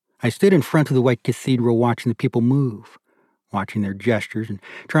I stood in front of the white cathedral watching the people move, watching their gestures and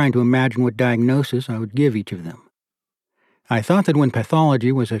trying to imagine what diagnosis I would give each of them. I thought that when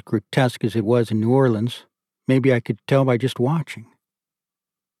pathology was as grotesque as it was in New Orleans, maybe I could tell by just watching.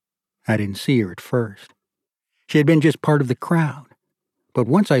 I didn't see her at first. She had been just part of the crowd. But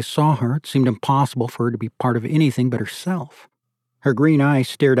once I saw her, it seemed impossible for her to be part of anything but herself. Her green eyes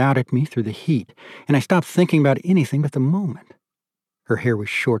stared out at me through the heat, and I stopped thinking about anything but the moment. Her hair was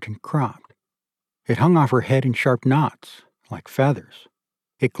short and cropped. It hung off her head in sharp knots, like feathers.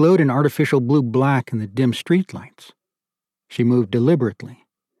 It glowed in artificial blue-black in the dim streetlights. She moved deliberately,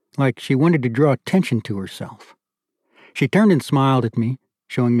 like she wanted to draw attention to herself. She turned and smiled at me,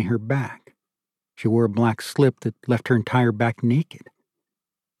 showing me her back. She wore a black slip that left her entire back naked.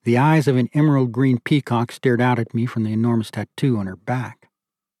 The eyes of an emerald green peacock stared out at me from the enormous tattoo on her back.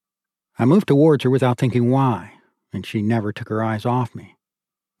 I moved towards her without thinking why, and she never took her eyes off me.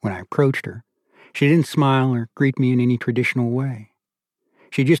 When I approached her, she didn't smile or greet me in any traditional way.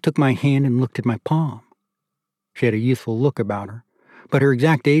 She just took my hand and looked at my palm. She had a youthful look about her, but her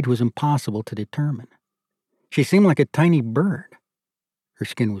exact age was impossible to determine. She seemed like a tiny bird. Her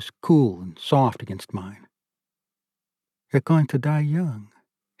skin was cool and soft against mine. "You're going to die young,"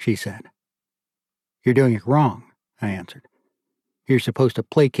 she said. "You're doing it wrong," I answered. "You're supposed to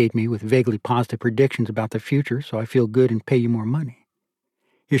placate me with vaguely positive predictions about the future so I feel good and pay you more money.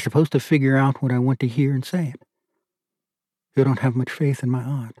 You're supposed to figure out what I want to hear and say it." "You don't have much faith in my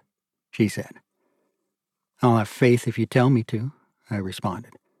art," she said. "I'll have faith if you tell me to," I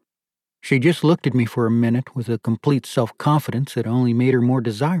responded. She just looked at me for a minute with a complete self-confidence that only made her more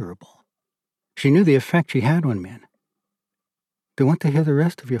desirable. She knew the effect she had on men. "Do you want to hear the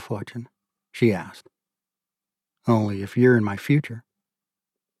rest of your fortune?" she asked. "Only if you're in my future."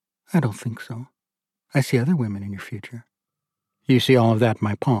 "I don't think so. I see other women in your future." "You see all of that in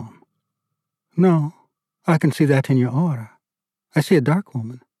my palm?" "No, I can see that in your aura. I see a dark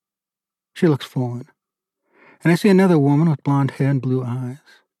woman. She looks foreign. And I see another woman with blonde hair and blue eyes.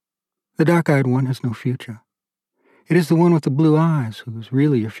 The dark-eyed one has no future. It is the one with the blue eyes who is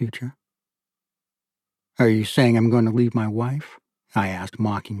really your future." "Are you saying I'm going to leave my wife?" I asked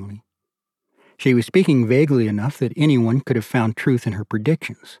mockingly. She was speaking vaguely enough that anyone could have found truth in her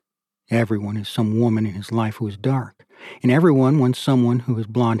predictions. Everyone has some woman in his life who is dark, and everyone wants someone who has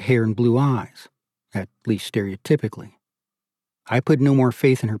blonde hair and blue eyes, at least stereotypically. I put no more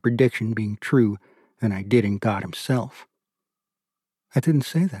faith in her prediction being true than I did in God himself. "I didn't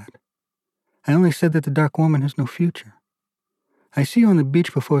say that. I only said that the dark woman has no future. I see you on the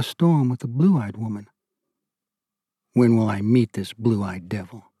beach before a storm with the blue-eyed woman." "When will I meet this blue-eyed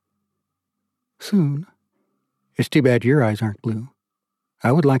devil?" "Soon. It's too bad your eyes aren't blue.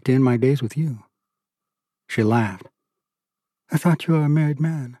 I would like to end my days with you." She laughed. "I thought you were a married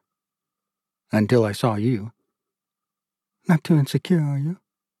man." "Until I saw you." "Not too insecure, are you?"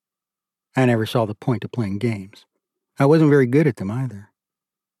 I never saw the point of playing games. I wasn't very good at them either.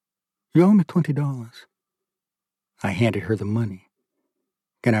 "You owe me $20. I handed her the money.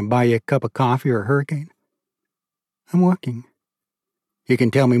 "Can I buy you a cup of coffee or a hurricane?" "I'm working." "You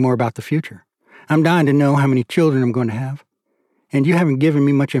can tell me more about the future. I'm dying to know how many children I'm going to have. And you haven't given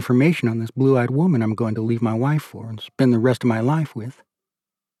me much information on this blue-eyed woman I'm going to leave my wife for and spend the rest of my life with."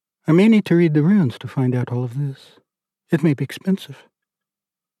 "I may need to read the runes to find out all of this. It may be expensive."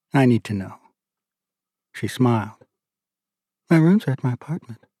 "I need to know." She smiled. "My runes are at my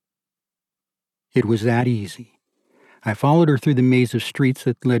apartment." It was that easy. I followed her through the maze of streets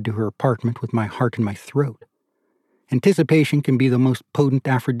that led to her apartment with my heart in my throat. Anticipation can be the most potent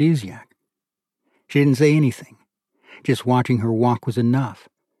aphrodisiac. She didn't say anything. Just watching her walk was enough.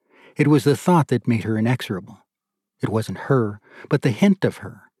 It was the thought that made her inexorable. It wasn't her, but the hint of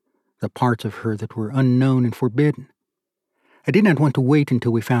her, the parts of her that were unknown and forbidden. I did not want to wait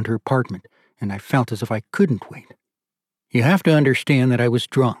until we found her apartment, and I felt as if I couldn't wait. You have to understand that I was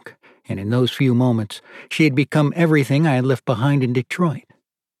drunk, and in those few moments, she had become everything I had left behind in Detroit.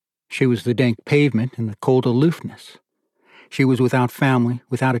 She was the dank pavement and the cold aloofness. She was without family,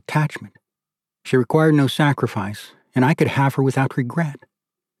 without attachment. She required no sacrifice, and I could have her without regret.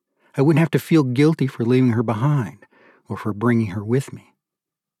 I wouldn't have to feel guilty for leaving her behind, or for bringing her with me.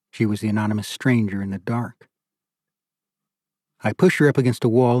 She was the anonymous stranger in the dark. I pushed her up against a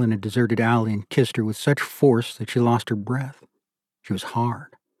wall in a deserted alley and kissed her with such force that she lost her breath. She was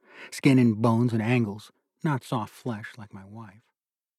hard, skin and bones and angles, not soft flesh like my wife.